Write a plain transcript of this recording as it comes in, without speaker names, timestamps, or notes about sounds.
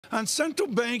On central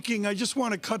banking, I just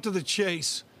want to cut to the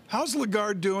chase. How's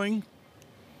Lagarde doing?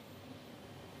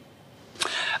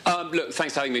 Look,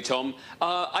 thanks for having me, Tom.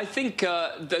 I think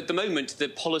at the moment the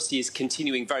policy is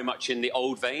continuing very much in the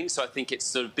old vein, so I think it's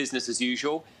sort of business as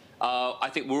usual. I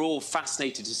think we're all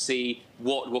fascinated to see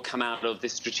what will come out of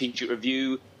this strategic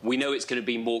review. We know it's going to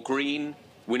be more green.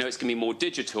 We know it's going to be more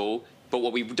digital. But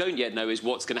what we don't yet know is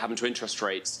what's going to happen to interest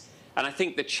rates. And I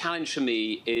think the challenge for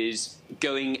me is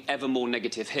going ever more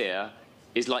negative here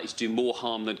is likely to do more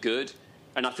harm than good.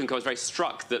 And I think I was very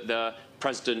struck that the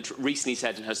President recently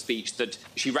said in her speech that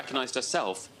she recognised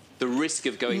herself the risk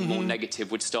of going more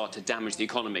negative would start to damage the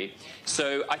economy.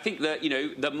 So I think that,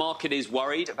 the market is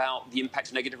worried about the impact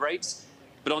of negative rates.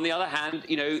 But on the other hand,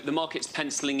 the market's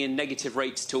penciling in negative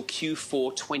rates till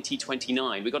Q4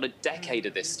 2029. We've got a decade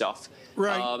of this stuff.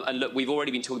 Right. And look, we've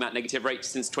already been talking about negative rates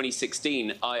since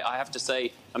 2016. I have to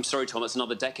say, I'm sorry, Tom, it's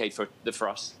another decade for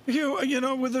us.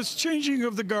 Huw, with this changing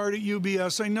of the guard at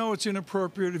UBS, I know it's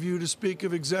inappropriate of you to speak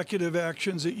of executive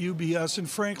actions at UBS and,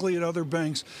 frankly, at other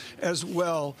banks as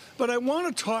well. But I want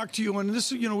to talk to you, and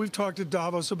this, we've talked to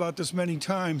Davos about this many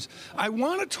times. I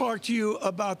want to talk to you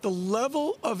about the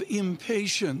level of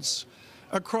impatience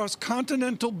across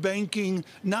continental banking,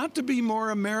 not to be more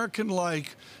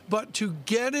American-like, but to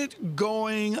get it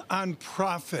going on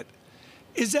profit.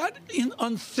 Is that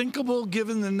unthinkable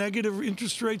given the negative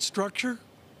interest rate structure?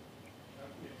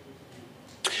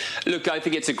 Look, I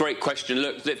think it's a great question.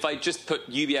 Look, if I just put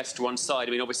UBS to one side,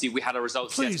 obviously we had our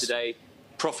results yesterday.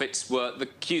 Profits were, the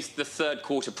third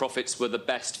quarter profits were the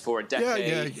best for a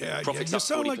decade. Profits You up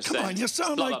sound 40%. like, come on, you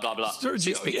sound blah, like blah, blah, blah.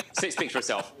 Speak for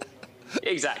yourself.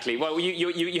 Exactly. Well,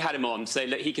 you had him on, so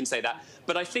he can say that.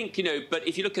 But I think, but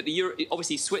if you look at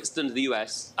obviously Switzerland and the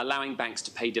US allowing banks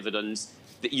to pay dividends,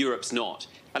 that Europe's not.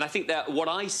 And I think that what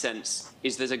I sense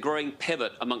is there's a growing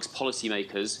pivot amongst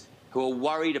policymakers who are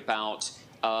worried about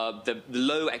the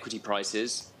low equity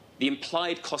prices. The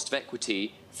implied cost of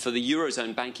equity for the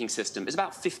Eurozone banking system is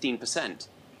about 15%.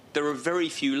 There are very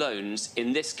few loans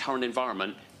in this current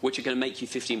environment which are going to make you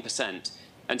 15%.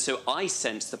 And so I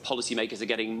sense the policymakers are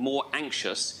getting more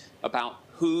anxious about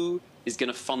who is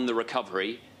going to fund the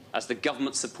recovery as the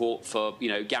government support for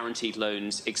guaranteed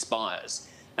loans expires.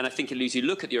 And I think as you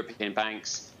look at the European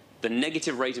banks, the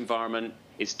negative rate environment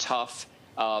is tough.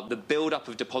 The build-up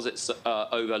of deposits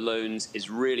over loans is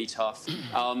really tough,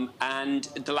 and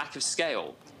the lack of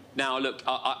scale. Now, look,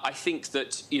 I think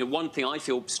that one thing I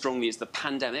feel strongly is the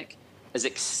pandemic is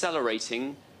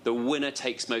accelerating the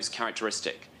winner-takes-most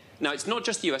characteristic. Now, it's not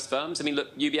just US firms.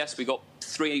 Look, UBS, we got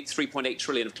 $3.8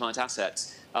 trillion of client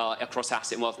assets across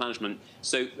asset and wealth management.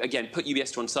 So, again, put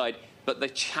UBS to one side. But the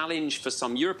challenge for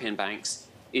some European banks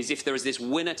is if there is this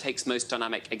winner-takes-most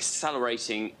dynamic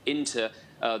accelerating into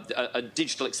a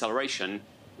digital acceleration,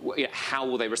 how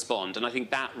will they respond? And I think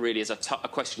that really is a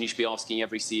question you should be asking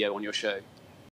every CEO on your show.